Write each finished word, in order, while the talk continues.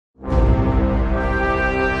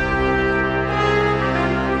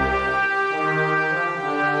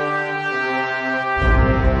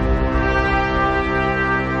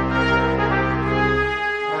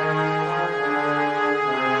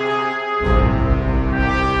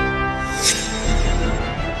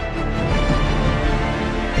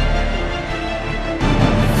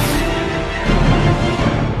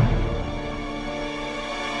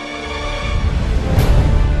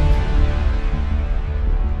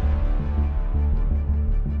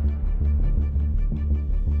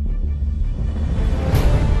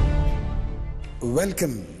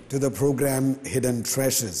Welcome to the program Hidden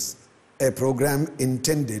Treasures, a program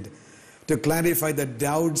intended to clarify the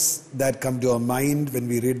doubts that come to our mind when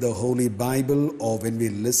we read the Holy Bible or when we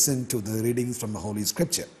listen to the readings from the Holy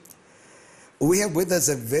Scripture. We have with us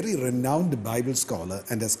a very renowned Bible scholar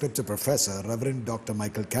and a scripture professor, Reverend Dr.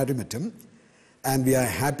 Michael Carrimatum, and we are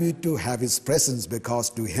happy to have his presence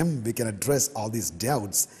because to him we can address all these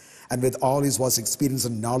doubts, and with all his vast experience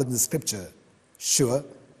and knowledge in the Scripture, sure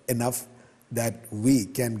enough that we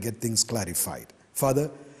can get things clarified.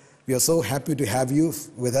 Father, we are so happy to have you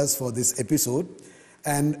with us for this episode,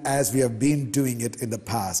 and as we have been doing it in the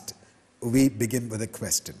past, we begin with a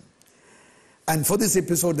question. And for this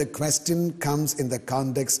episode, the question comes in the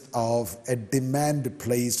context of a demand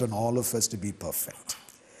placed on all of us to be perfect.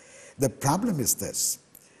 The problem is this.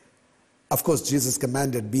 Of course, Jesus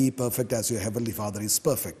commanded, be perfect as your heavenly Father is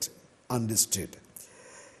perfect. Understood.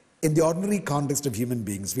 In the ordinary context of human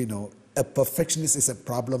beings, we know a perfectionist is a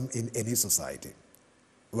problem in any society,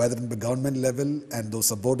 whether in the government level, and those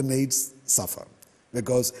subordinates suffer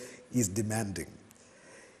because he's demanding.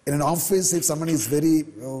 In an office, if someone is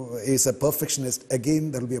is a perfectionist,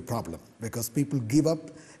 again there will be a problem because people give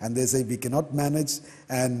up and they say we cannot manage,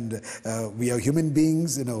 and we are human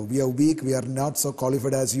beings, we are weak, we are not so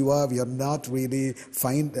qualified as you are, we are not really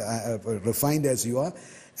refined as you are,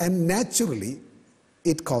 and naturally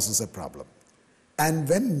it causes a problem. And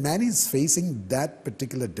when man is facing that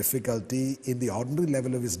particular difficulty in the ordinary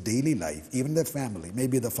level of his daily life, even the family,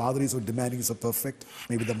 maybe the father is so demanding, so perfect,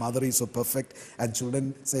 maybe the mother is so perfect, and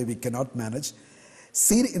children say we cannot manage.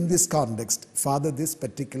 Seen in this context, Father, this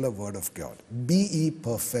particular word of God, be ye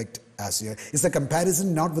perfect as you are, is a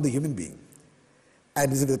comparison not with a human being.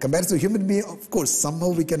 And is it a comparison with a human being? Of course, somehow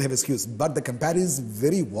we can have excuse, but the comparison is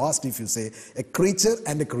very vast if you say a creature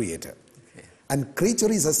and a creator. And creature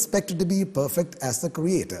is expected to be perfect as the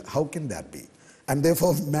creator. How can that be? And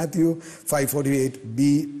therefore, Matthew 5:48,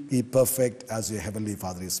 be ye perfect as your heavenly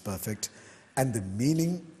Father is perfect. And the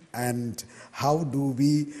meaning and how do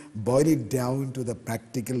we boil it down to the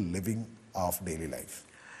practical living of daily life?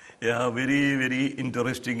 Yeah, very, very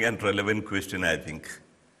interesting and relevant question, I think.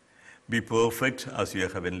 Be perfect as your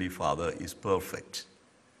heavenly Father is perfect.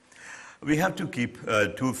 We have to keep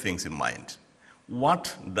two things in mind.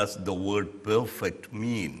 What does the word perfect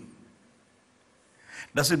mean?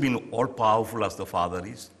 Does it mean all powerful as the Father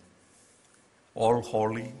is? All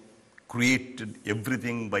holy, created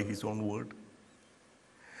everything by his own word?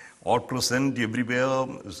 All present everywhere,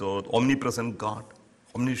 so omnipresent God,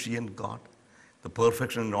 omniscient God, the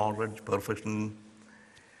perfection in knowledge, perfection.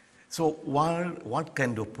 So what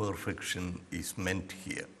kind of perfection is meant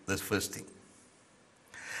here? That's the first thing.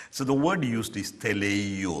 So the word used is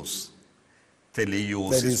teleios.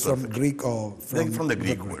 Teleios that is from Greek or from the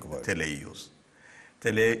Greek word, teleios.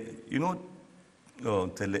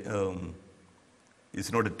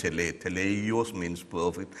 It's not a tele. Teleios means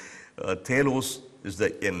perfect. Telos is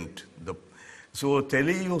the end. So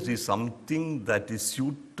teleios is something that is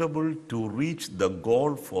suitable to reach the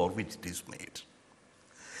goal for which it is made.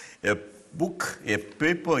 A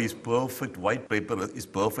paper is perfect, white paper is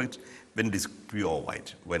perfect when it is pure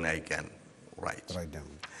white, when I can write. Write down.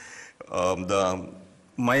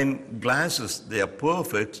 My glasses, they are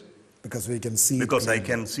perfect because we can see. Because I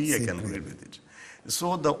can see, I can read with it.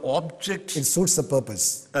 So the object, it suits the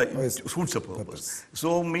purpose. It suits the purpose.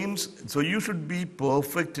 So you should be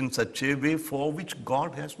perfect in such a way for which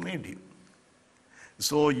God has made you.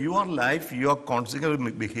 So your life, your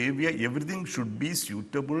consequent behavior, everything should be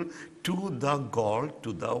suitable to the goal,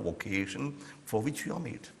 to the vocation for which you are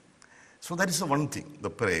made. So that is the one thing, the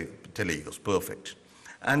teleios, perfect.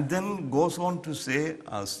 And then goes on to say,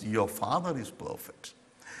 as your Father is perfect.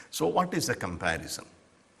 So what is the comparison?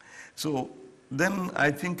 So then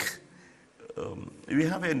I think we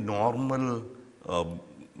have a normal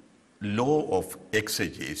law of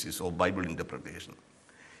exegesis or Bible interpretation.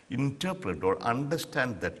 Interpret or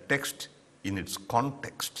understand the text in its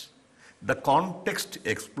context. The context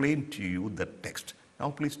explains to you the text.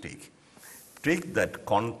 Now please take that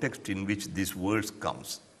context in which this verse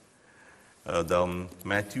comes.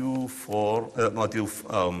 Matthew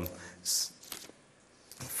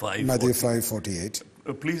 5:48.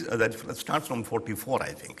 Please, that starts from 44,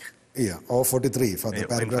 I think. Yeah, or 43, for the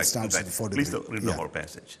paragraph starts at 43. Please read the whole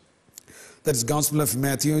passage. That's Gospel of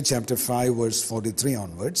Matthew, chapter 5, verse 43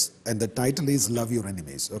 onwards, and the title is Love Your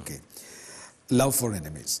Enemies. Okay. Love for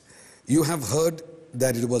enemies. You have heard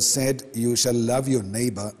that it was said, you shall love your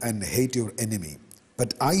neighbor and hate your enemy.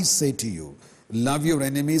 But I say to you, love your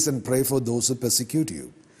enemies and pray for those who persecute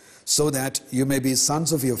you, so that you may be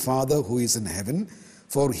sons of your Father who is in heaven.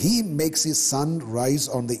 For he makes his sun rise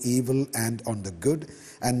on the evil and on the good,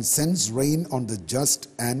 and sends rain on the just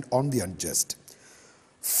and on the unjust.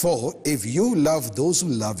 For if you love those who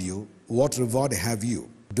love you, what reward have you?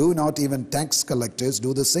 Do not even tax collectors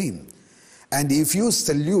do the same? And if you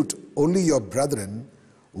salute only your brethren,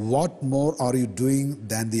 what more are you doing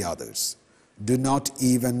than the others? Do not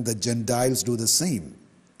even the Gentiles do the same?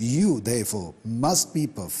 You, therefore, must be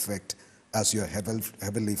perfect as your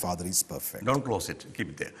heavenly Father is perfect. Don't close it.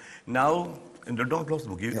 Keep it there. Now, don't close the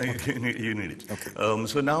book. You need it. Okay.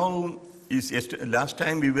 So now, last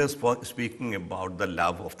time we were speaking about the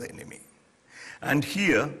love of the enemy. And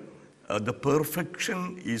here, the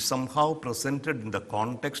perfection is somehow presented in the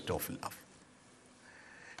context of love.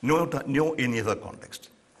 No any other context.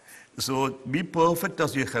 So be perfect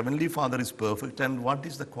as your heavenly Father is perfect. And what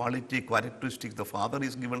is the characteristic the Father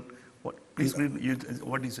is given? What? Please read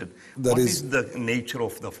what he said. What is the nature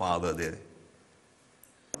of the Father there?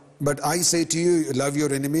 But I say to you, love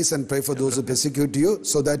your enemies and pray for those who persecute you,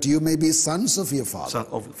 so that you may be sons of your Father. Son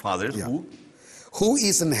of fathers who? Who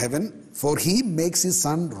is in heaven, for he makes his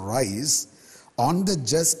sun rise on the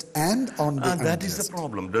just and on the unjust. That is the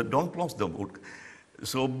problem. Don't close the book.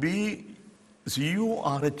 So you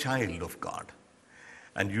are a child of God.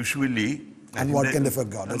 And usually... And what kind of a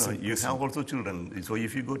God? You have also children. So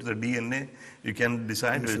if you go to the DNA, you can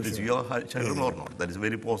decide whether it is your children or not. That is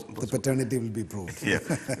very possible. The paternity will be proved. Yeah.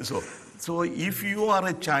 So if you are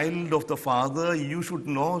a child of the Father, you should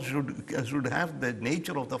have the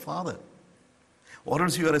nature of the Father. Or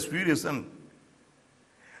else you are a spurious son.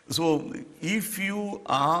 So if you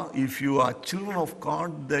are children of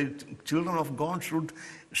God, the children of God should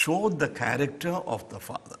show the character of the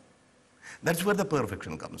Father. That's where the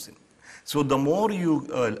perfection comes in. So the more you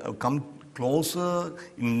come closer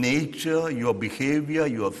in nature, your behavior,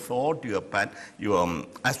 your thought, your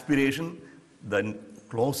aspiration, the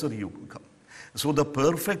closer you become. So the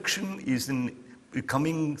perfection is in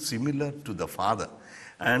becoming similar to the Father.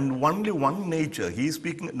 And only one nature. He is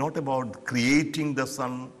speaking not about creating the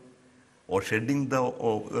sun or shedding the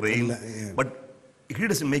rain, but he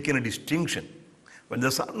doesn't make any distinction. When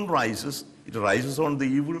the sun rises, it rises on the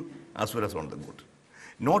evil as well as on the good.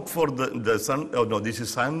 Not for the sun,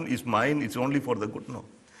 sun is mine, it's only for the good. No.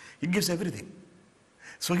 He gives everything.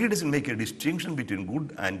 So he doesn't make a distinction between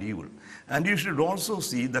good and evil. And you should also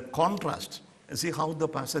see the contrast. See how the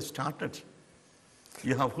passage started.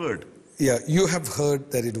 You have heard. Yeah, you have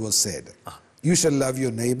heard that it was said, you shall love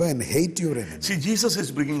your neighbor and hate your enemy. See, Jesus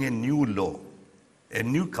is bringing a new law, a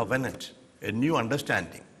new covenant, a new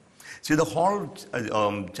understanding. See, the whole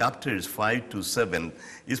chapters 5 to 7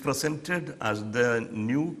 is presented as the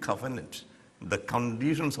new covenant, the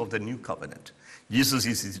conditions of the new covenant. Jesus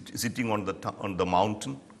is sitting on the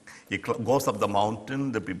mountain. He goes up the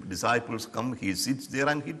mountain, the disciples come, he sits there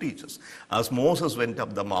and he teaches. As Moses went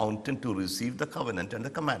up the mountain to receive the covenant and the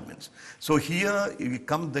commandments. So here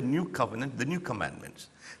comes the new covenant, the new commandments.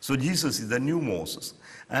 So Jesus is the new Moses.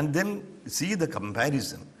 And then see the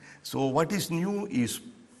comparison. So what is new is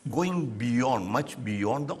going beyond, much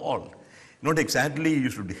beyond the old. Not exactly you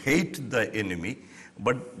should hate the enemy,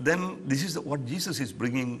 but then this is what Jesus is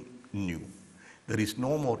bringing new. There is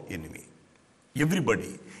no more enemy.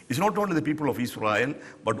 Everybody. It's not only the people of Israel,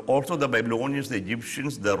 but also the Babylonians, the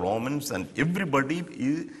Egyptians, the Romans, and everybody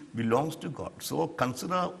belongs to God. So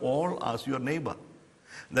consider all as your neighbor.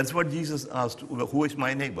 That's what Jesus asked, who is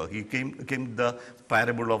my neighbor? He came the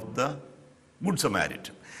parable of the Good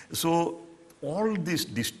Samaritan. So all these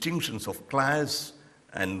distinctions of class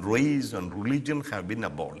and race and religion have been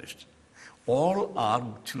abolished. All are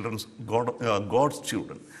God's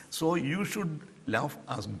children. So you should love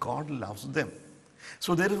as God loves them.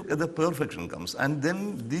 So there is the perfection comes. And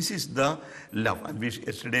then this is the love. And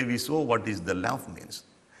yesterday we saw what is the love means.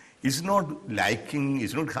 It's not liking,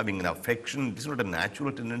 it's not having an affection, it's not a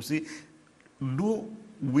natural tendency.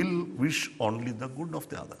 Will wish only the good of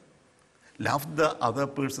the other. Love the other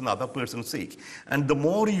person's sake. And the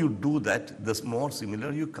more you do that, the more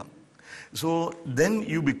similar you come. So then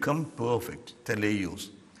you become perfect, teleios.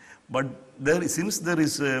 But since there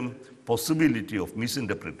is a possibility of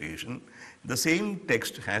misinterpretation, the same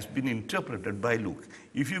text has been interpreted by Luke.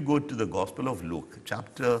 If you go to the Gospel of Luke,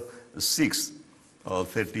 chapter 6,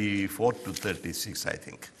 34 to 36, I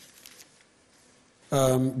think.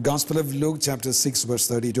 Gospel of Luke, chapter 6, verse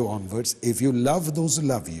 32 onwards. If you love those who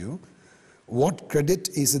love you, what credit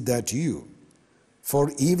is it that you?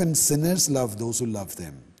 For even sinners love those who love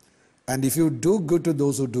them. And if you do good to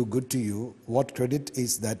those who do good to you, what credit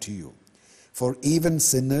is that to you? For even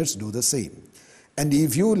sinners do the same. And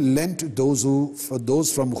if you lend to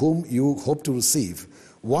those from whom you hope to receive,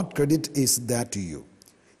 what credit is that to you?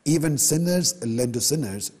 Even sinners lend to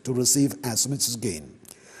sinners to receive as much as gain.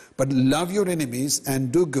 But love your enemies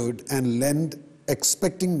and do good and lend,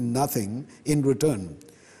 expecting nothing in return.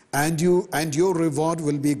 And your reward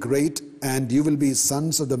will be great, and you will be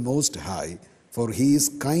sons of the Most High, for He is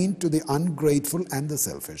kind to the ungrateful and the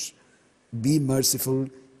selfish. Be merciful,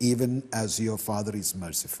 even as your Father is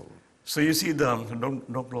merciful. So you see,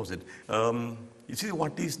 don't close it. You see,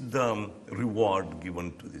 what is the reward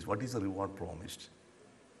given to this? What is the reward promised?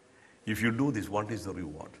 If you do this, what is the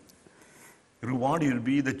reward? Reward, you'll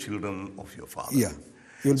be the children of your Father. Yeah.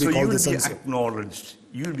 You'll be So you called will the be sons of... acknowledged.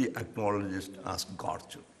 You will be acknowledged as God's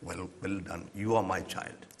child. Well done. You are my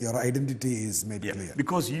child. Your identity is made Yeah, clear.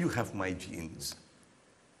 because you have my genes,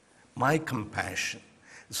 my compassion.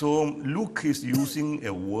 So Luke is using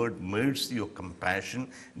a word, mercy or compassion,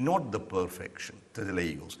 not the perfection,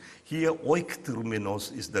 teleios. Here,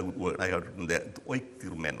 oikthyrmenos is the word I have written there,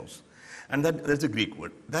 oikthyrmenos. And that's a Greek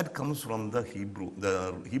word. That comes from the Hebrew.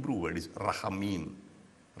 The Hebrew word is rahamim.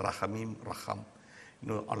 Rahamim, raham. You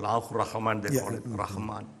know, Allahu Rahman, they call it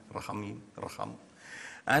Rahman, Rahamim, Raham.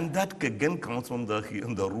 And that again comes from the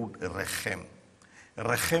root rechem.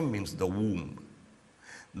 Rechem means the womb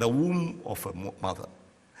of a mother.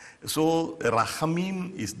 So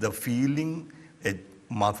Rahamim is the feeling a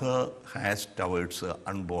mother has towards her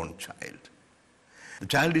unborn child. The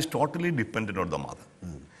child is totally dependent on the mother.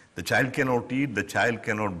 The child cannot eat, the child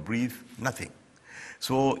cannot breathe, nothing.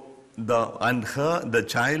 So the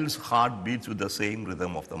child's heart beats with the same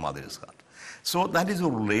rhythm of the mother's heart. So that is a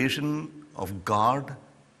relation of God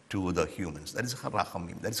to the humans. That is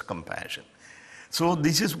rahamim, that is compassion. So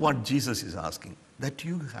this is what Jesus is asking, that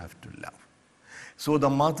you have to love. So the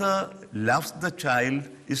mother loves the child,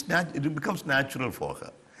 it becomes natural for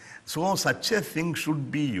her. So such a thing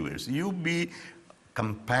should be yours. You be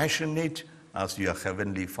compassionate as your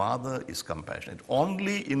heavenly Father is compassionate.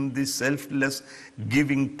 Only in this selfless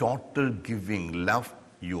giving, total giving love,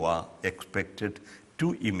 you are expected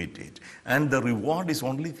to imitate. And the reward is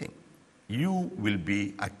only thing. You will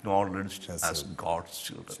be acknowledged as God's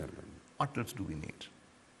children. What else do we need?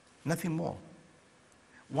 Nothing more.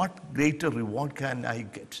 What greater reward can I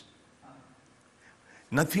get?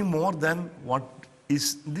 Nothing more than what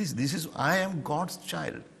is this. This is, I am God's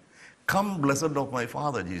child. Come, blessed of my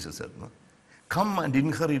Father, Jesus said. No? Come and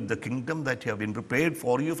inherit the kingdom that have been prepared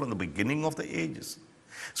for you from the beginning of the ages.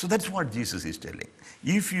 So that's what Jesus is telling.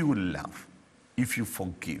 If you love, if you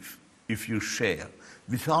forgive, if you share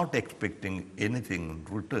without expecting anything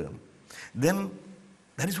in return, then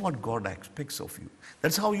that is what God expects of you.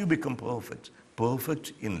 That's how you become perfect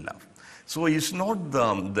in love. So it's not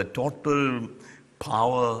the total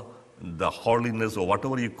power, the holiness, or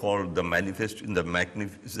whatever you call the manifest in the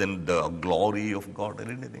magnificent glory of God or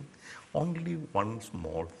anything. Only one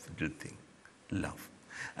small little thing, love.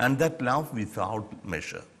 And that love without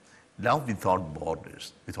measure, love without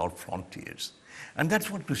borders, without frontiers. And that's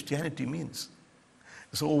what Christianity means.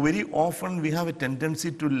 So very often we have a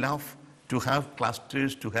tendency to love, to have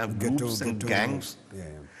clusters, to have groups and gangs.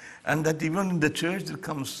 And that even in the church there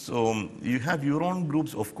comes, so you have your own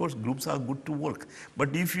groups. Of course, groups are good to work.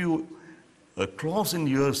 But if you close in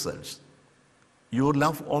yourselves, you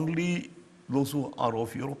love only those who are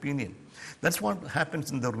of your opinion. That's what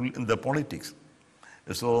happens in the politics.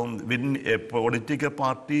 So when a political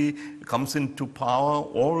party comes into power,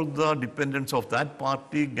 all the dependents of that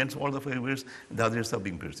party gets all the favors, the others are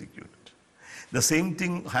being persecuted. The same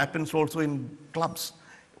thing happens also in clubs,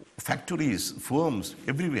 factories, firms,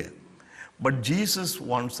 everywhere. But Jesus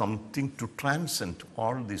wants something to transcend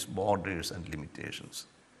all these borders and limitations.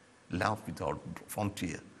 Love without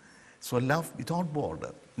frontier. So love without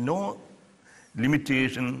border. No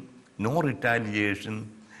limitation, no retaliation.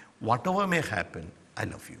 Whatever may happen, I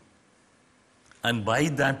love you. And by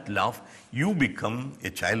that love, you become a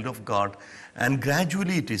child of God. And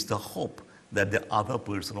gradually it is the hope that the other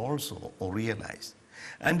person also realize.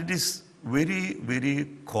 And it is very, very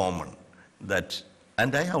common that,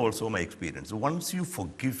 and I have also my experience, once you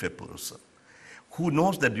forgive a person who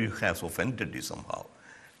knows that you have offended you somehow,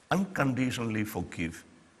 unconditionally forgive,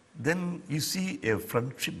 then you see a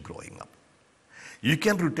friendship growing up. You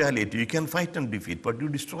can retaliate, you can fight and defeat, but you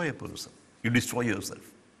destroy a person. You destroy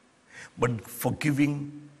yourself. But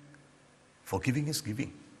forgiving is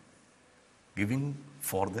giving. Giving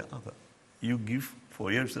for the other. You give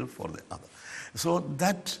for yourself, for the other. So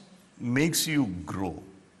that makes you grow.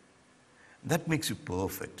 That makes you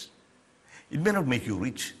perfect. It may not make you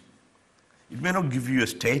rich. It may not give you a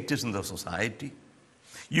status in the society.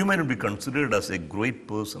 You may not be considered as a great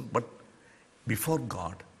person, but before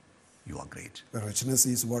God, you are great. The richness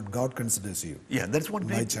is what God considers you. Yeah, that's what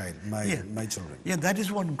My child, my children. Yeah, that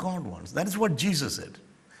is what God wants. That is what Jesus said.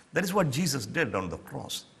 That is what Jesus did on the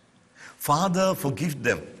cross. Father, forgive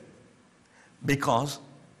them because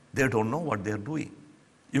they don't know what they are doing.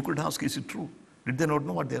 You could ask, is it true? Did they not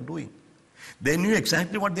know what they are doing? They knew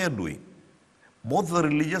exactly what they are doing. Both the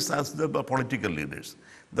religious as the political leaders.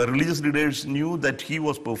 The religious leaders knew that he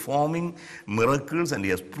was performing miracles and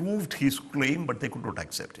he has proved his claim, but they could not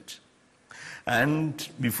accept it. And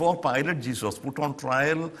before Pilate, Jesus was put on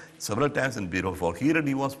trial several times, and before Herod,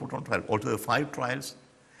 he was put on trial. Also, there were 5 trials.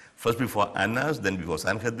 First before Annas, then before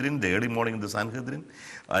Sanhedrin, the early morning in the Sanhedrin,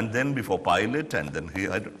 and then before Pilate, and then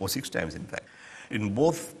or 6 times in fact. In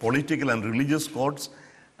both political and religious courts,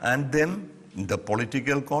 and then in the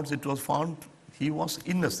political courts, it was found he was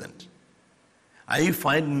innocent. I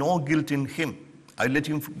find no guilt in him. I let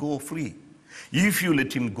him go free. If you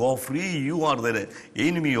let him go free, you are the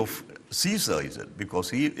enemy of Caesar, he said,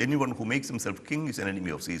 because anyone who makes himself king is an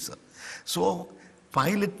enemy of Caesar. So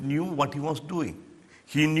Pilate knew what he was doing.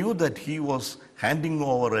 He knew that he was handing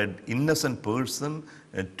over an innocent person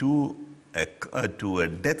to a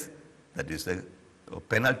death, that is a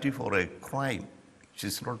penalty for a crime, which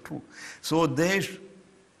is not true. So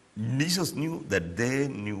Jesus knew that they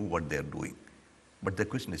knew what they are doing. But the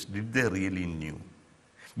question is, did they really know?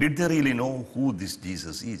 Did they really know who this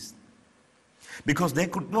Jesus is? Because they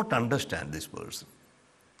could not understand this person.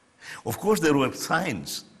 Of course, there were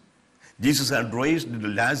signs. Jesus had raised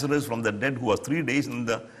Lazarus from the dead, who was 3 days in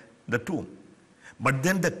the tomb. But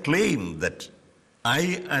then the claim that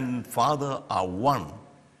I and Father are one,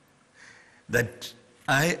 that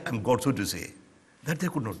I am God, so to say, that they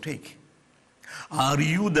could not take. Are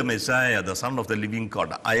you the Messiah, the Son of the living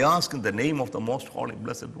God? I ask in the name of the most holy,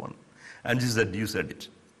 blessed one. And Jesus said, you said it.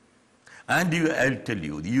 And I'll tell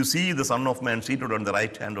you, you see the Son of Man seated on the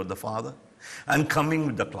right hand of the Father and coming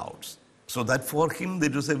with the clouds. So that for him, there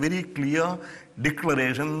was a very clear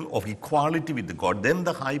declaration of equality with God. Then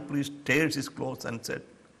the high priest tears his clothes and said,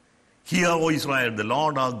 Hear, O Israel, the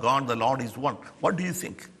Lord our God, the Lord is one. What do you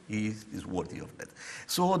think? He is worthy of death.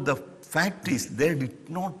 So the fact is, they did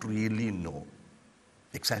not really know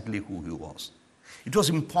exactly who he was. It was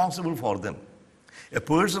impossible for them. A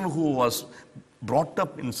person who was brought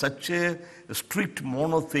up in such a strict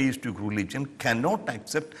monotheistic religion cannot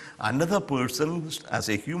accept another person as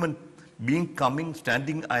a human being coming,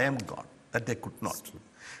 standing, I am God. That they could not.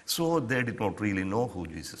 So they did not really know who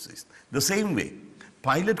Jesus is. The same way,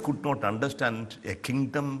 Pilate could not understand a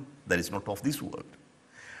kingdom that is not of this world.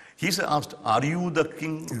 He asked, are you the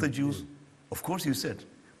king of the Jews? Of course you said,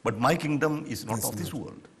 but my kingdom is not of this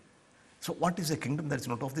world. So what is a kingdom that is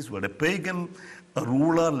not of this world? A pagan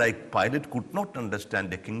ruler like Pilate could not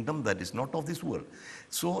understand a kingdom that is not of this world.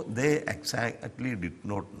 So they exactly did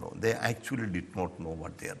not know. They actually did not know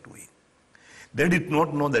what they are doing. They did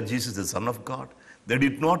not know that Jesus is the Son of God. They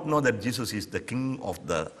did not know that Jesus is the King of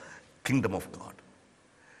the kingdom of God.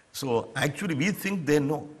 So actually we think they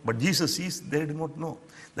know, but Jesus says they do not know.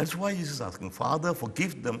 That's why Jesus is asking, Father,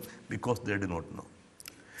 forgive them because they do not know.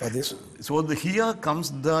 So here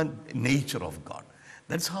comes the nature of God.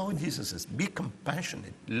 That's how Jesus says, be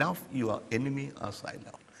compassionate, love your enemy as I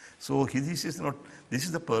love. So this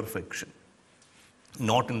is the perfection,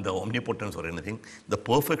 not in the omnipotence or anything. The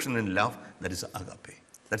perfection in love, that is agape.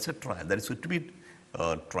 That's a trial. That is to be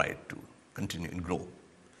tried to continue and grow.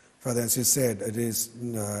 Father, as you said, it's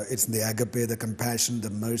the agape, the compassion, the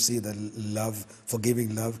mercy, the love,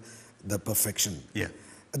 forgiving love, the perfection. Yeah.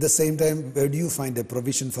 At the same time, where do you find a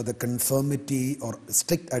provision for the conformity or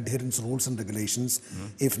strict adherence rules and regulations?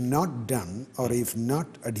 If not done or if not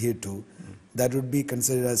adhered to, that would be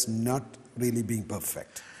considered as not really being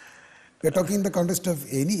perfect. We're talking in the context of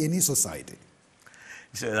any society.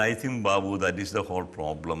 So I think, Babu, that is the whole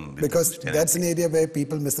problem. Because that's an area where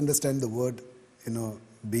people misunderstand the word,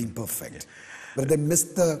 being perfect. Yeah. But they miss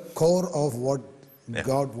the core of what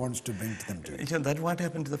God wants to bring to them to. That's what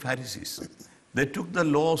happened to the Pharisees. They took the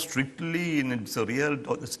law strictly in its real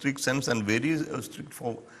strict sense and very strict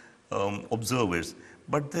for observers,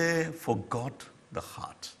 but they forgot the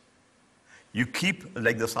heart. You keep,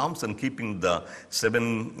 like the Samson, keeping the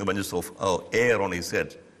 7 bunches of hair on his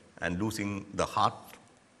head and losing the heart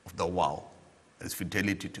of the vow, that is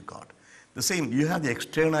fidelity to God. The same, you have the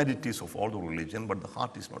externalities of all the religion, but the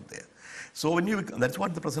heart is not there. So that's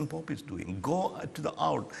what the present Pope is doing. Go to the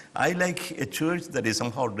out. I like a church that is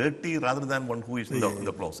somehow dirty rather than one who is in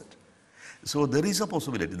the closet. So there is a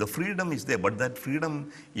possibility. The freedom is there, but that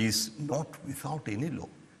freedom is not without any law.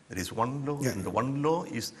 There is one law, and the one law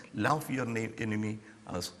is love your enemy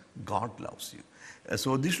as God loves you.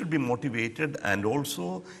 So this should be motivated, and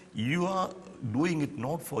also you are doing it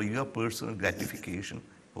not for your personal gratification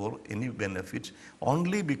or any benefit,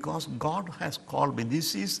 only because God has called me.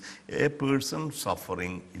 This is a person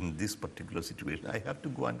suffering in this particular situation. I have to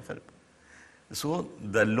go and help. So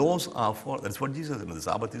the laws are for, that's what Jesus said, the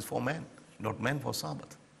Sabbath is for man, not man for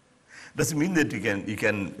Sabbath. Doesn't mean that you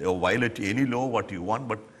can violate any law what you want,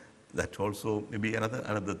 but that's also maybe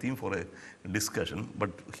another theme for a discussion.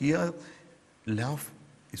 But here, love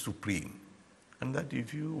is supreme. And that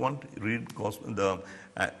if you want, read gospel, the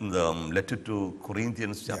letter to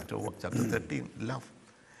Corinthians chapter 13, love.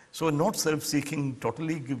 So not self-seeking,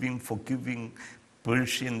 totally giving, forgiving,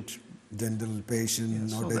 patient. Gentle,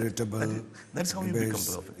 patient, not irritable. That's how you become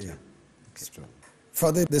perfect. Yeah, it's true.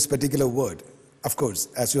 Further, this particular word, of course,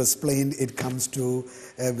 as you explained, it comes to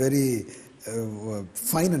a very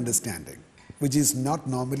fine understanding, which is not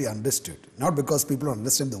normally understood. Not because people don't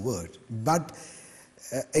understand the word, but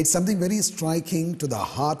it's something very striking to the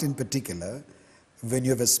heart in particular when you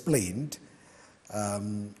have explained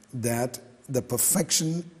that the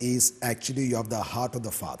perfection is actually of the heart of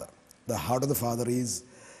the Father. The heart of the Father is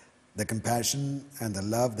the compassion and the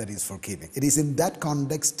love that is forgiving. It is in that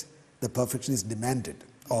context the perfection is demanded,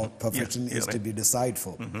 or perfection is to be desired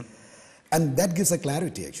for. And that gives a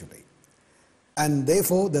clarity actually. And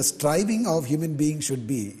therefore the striving of human beings should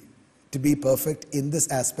be to be perfect in this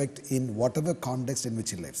aspect in whatever context in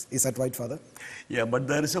which he lives. Is that right, Father? Yeah, but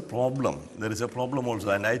there is a problem. There is a problem also,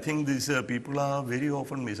 and I think these people are very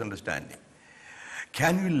often misunderstanding.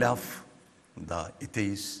 Can you love the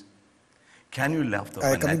atheists? Can you love the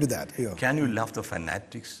fanatics? Coming to that, yeah. Can you love the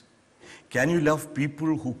fanatics? Can you love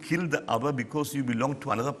people who kill the other because you belong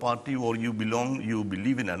to another party, or you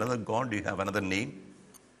believe in another God, you have another name?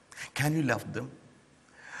 Can you love them?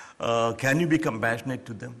 Can you be compassionate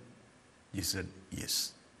to them? He said,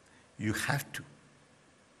 yes, you have to.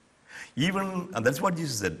 Even, and that's what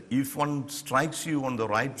Jesus said, if one strikes you on the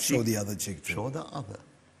right cheek, show the other cheek too. Show the other.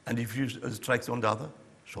 And if you strikes on the other,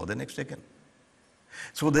 show the next again.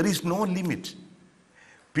 So there is no limit.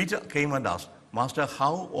 Peter came and asked, Master,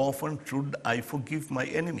 how often should I forgive my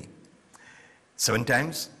enemy? 7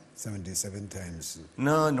 times? 77 times.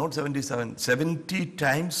 No, not 77. 70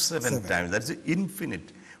 times 7 times. That's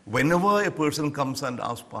infinite. Whenever a person comes and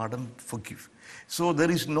asks pardon, forgive. So there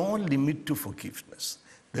is no limit to forgiveness.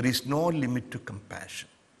 There is no limit to compassion.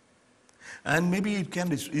 And maybe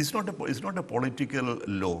it's not a political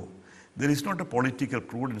law. There is not a political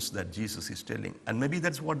prudence that Jesus is telling. And maybe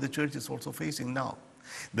that's what the church is also facing now.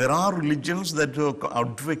 There are religions that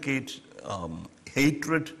advocate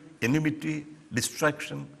hatred, enmity,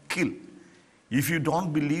 destruction, kill. If you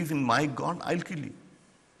don't believe in my God, I'll kill you.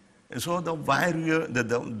 And so the warrior, the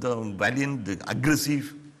valiant, the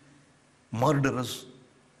aggressive, murderous,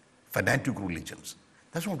 fanatic religions.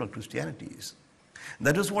 That's not what Christianity is.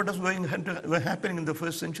 That is what was happening in the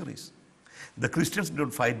first centuries. The Christians did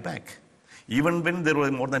not fight back. Even when there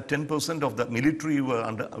were more than 10% of the military were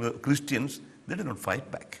under Christians, they did not fight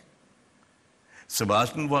back.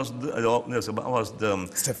 Sebastian was the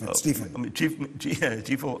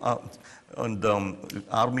chief of the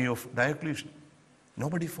army of Diocletian.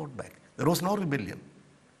 Nobody fought back. There was no rebellion.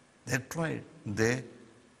 They tried. They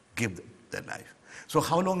gave their life. So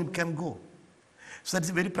how long it can go? So that's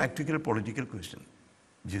a very practical political question.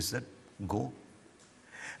 Jesus said, go.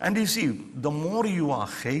 And you see, the more you are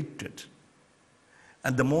hated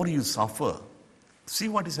and the more you suffer, see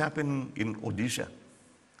what is happening in Odisha.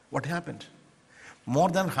 What happened? More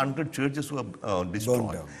than 100 churches were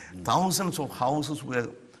destroyed. Thousands of houses were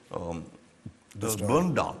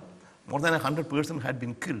burned down. More than 100 persons had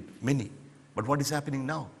been killed, many. But what is happening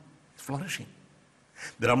now? It's flourishing.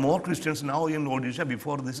 There are more Christians now in Odisha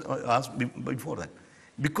before that.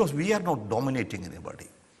 Because we are not dominating anybody.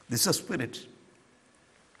 This is a spirit,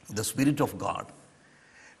 the Spirit of God.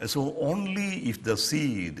 And so only if the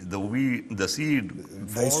seed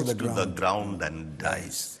falls to the ground and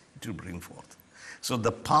dies, it will bring forth. So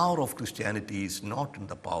the power of Christianity is not in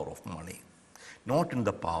the power of money, not in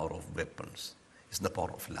the power of weapons. It's the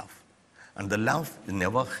power of love. And the love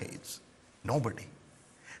never hates nobody.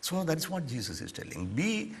 So that's what Jesus is telling.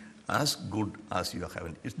 Be as good as you are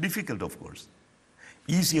having. It's difficult, of course.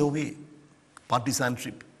 Easier way,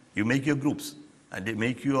 partisanship. You make your groups and you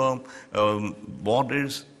make your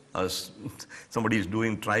borders, as somebody is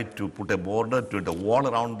doing, try to put a border, to the wall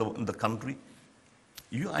around the country.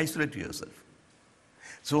 You isolate yourself.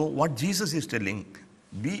 So what Jesus is telling,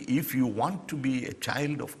 if you want to be a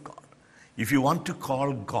child of God, if you want to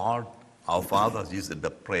call God our Father, Jesus said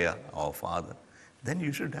the prayer, our Father, then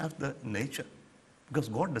you should have the nature. Because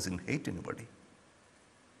God doesn't hate anybody.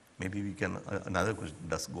 Maybe we can, another question,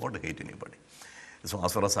 does God hate anybody? So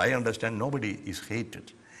as far as I understand, nobody is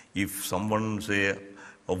hated. If someone say,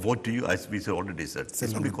 oh, vote to you, as we already said,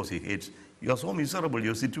 it's not because he hates. You are so miserable,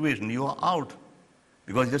 your situation, you are out.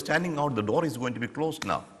 Because you're standing out, the door is going to be closed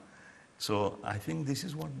now. So I think this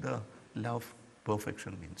is what the love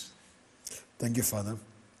perfection means. Thank you, Father.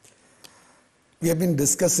 We have been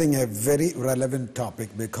discussing a very relevant topic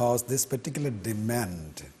because this particular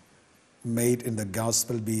demand made in the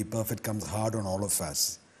gospel, be perfect, comes hard on all of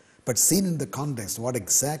us. But seen in the context, what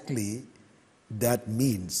exactly that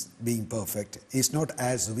means, being perfect, is not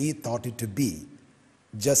as we thought it to be,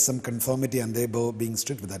 just some conformity and thereby being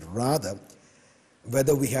strict with that. Rather,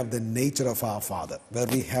 whether we have the nature of our Father, where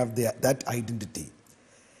we have that identity.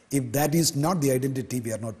 If that is not the identity,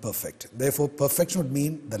 we are not perfect. Therefore, perfection would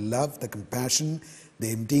mean the love, the compassion,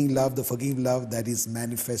 the emptying love, the forgiving love that is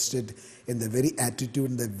manifested in the very attitude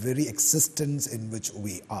and the very existence in which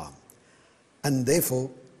we are. And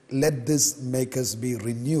therefore, let this make us be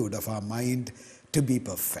renewed of our mind to be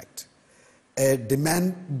perfect. A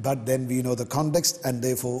demand, but then we know the context and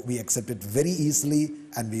therefore we accept it very easily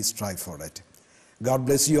and we strive for it. God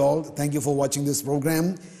bless you all. Thank you for watching this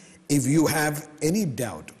program. If you have any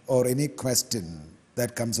doubt or any question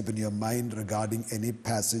that comes up in your mind regarding any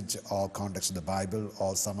passage or context of the Bible,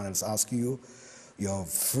 or someone else asks you, you're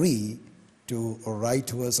free to write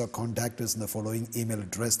to us or contact us in the following email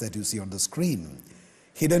address that you see on the screen: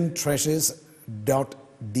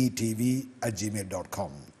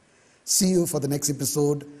 hiddentreasures.dtv@gmail.com. See you for the next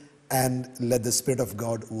episode, and let the Spirit of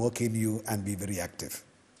God work in you and be very active.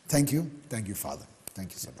 Thank you. Thank you, Father.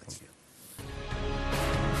 Thank you so much.